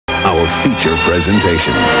feature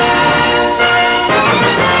presentation.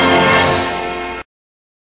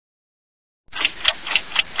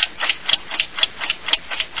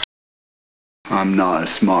 I'm not a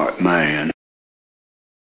smart man.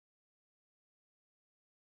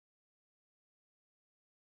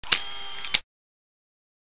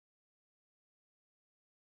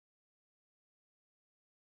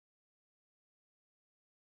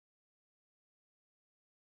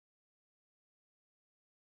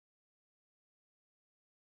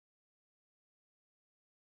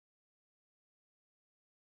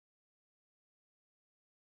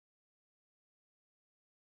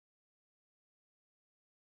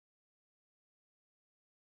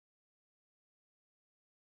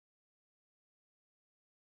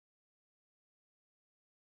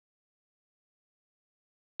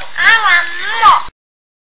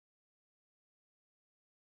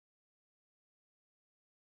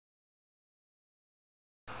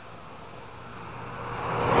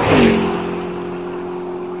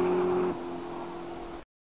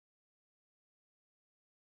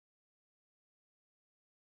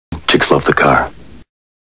 Chicks love the car.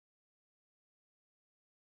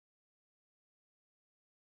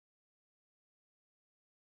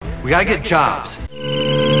 We gotta get jobs.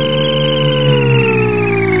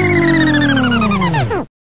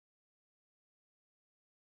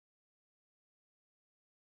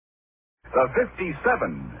 The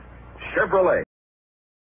 57 Chevrolet.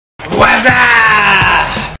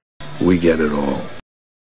 Weather! We get it all.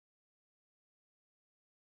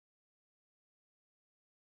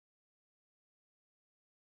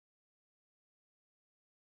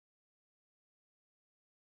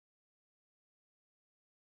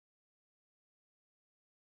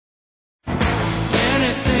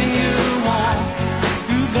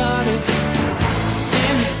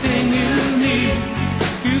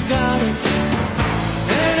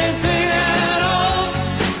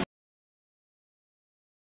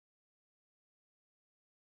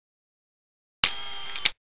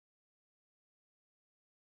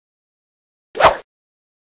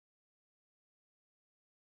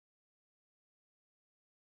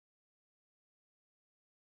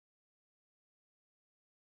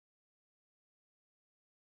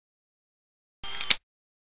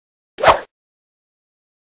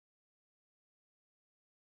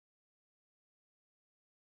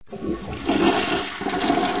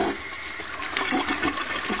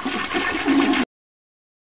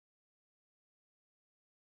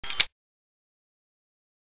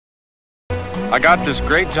 I got this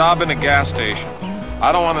great job in a gas station.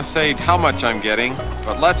 I don't want to say how much I'm getting,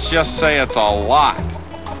 but let's just say it's a lot.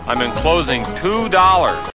 I'm enclosing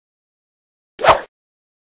 $2.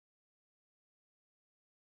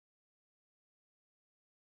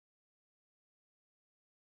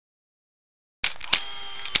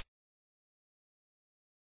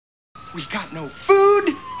 We got no food,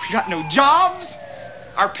 we got no jobs,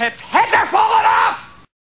 our pets' heads are falling off!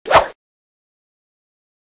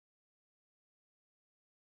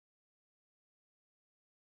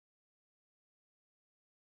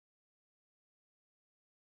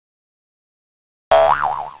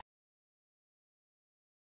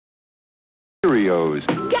 Cheerios.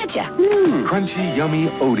 Gotcha! Crunchy, yummy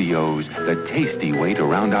Oreos. The tasty way to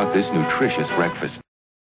round out this nutritious breakfast.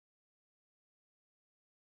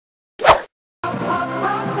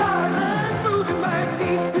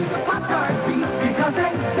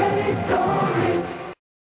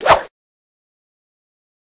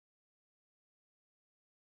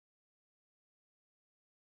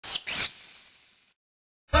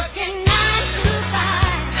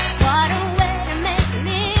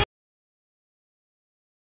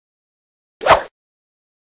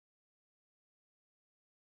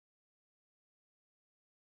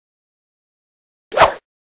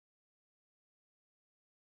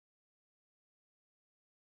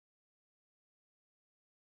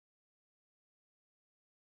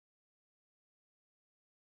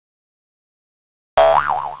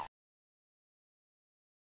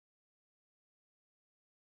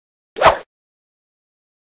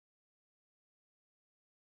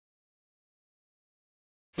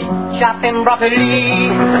 Chopping broccoli,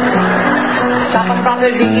 chopping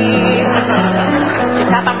broccoli,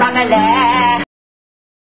 chopping broccoli.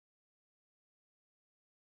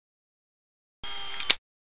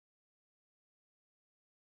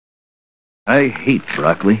 I hate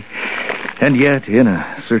broccoli, and yet, in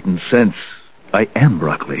a certain sense, I am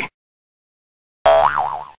broccoli.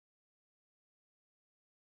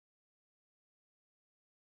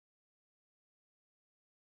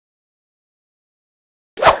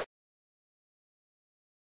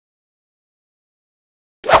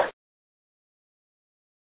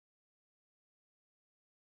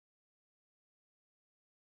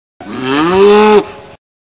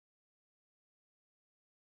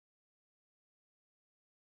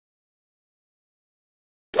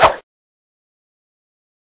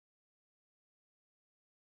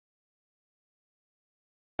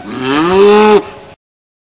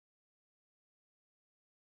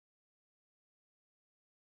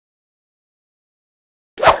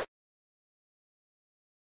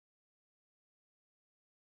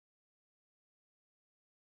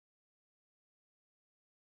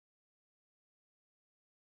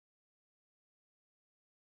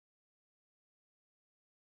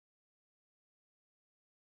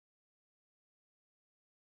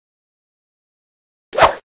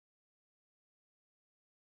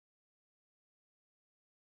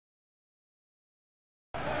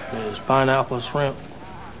 There's pineapple shrimp,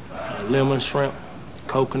 lemon shrimp,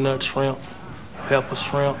 coconut shrimp, pepper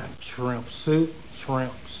shrimp, shrimp soup,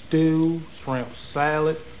 shrimp stew, shrimp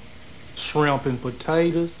salad, shrimp and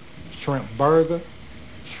potatoes, shrimp burger,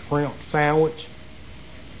 shrimp sandwich.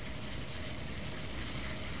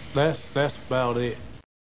 That's about it.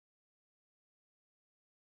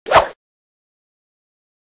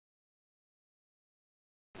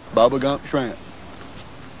 Bubba Gump Shrimp.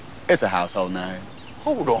 It's a household name.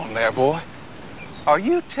 Hold on there, boy. Are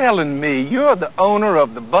you telling me you're the owner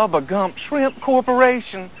of the Bubba Gump Shrimp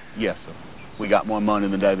Corporation? Yes, sir. We got more money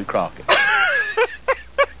than Davy Crockett. Boy,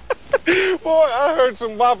 I heard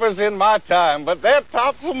some whoppers in my time, but that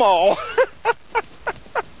tops them all.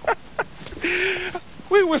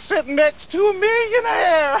 We were sitting next to a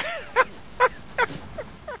millionaire.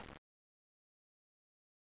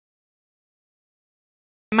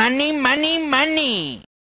 Money, money, money.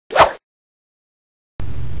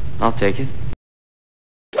 I'll take it.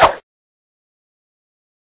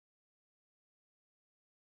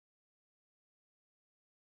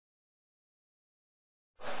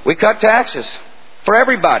 We cut taxes for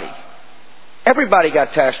everybody. Everybody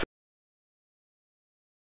got taxed.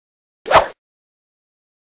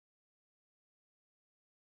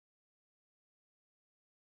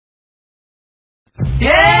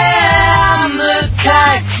 Yeah, I'm the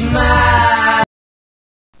tax man.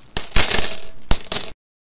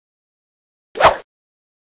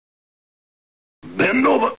 Bend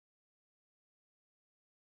over.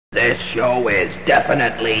 This show is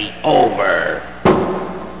definitely over.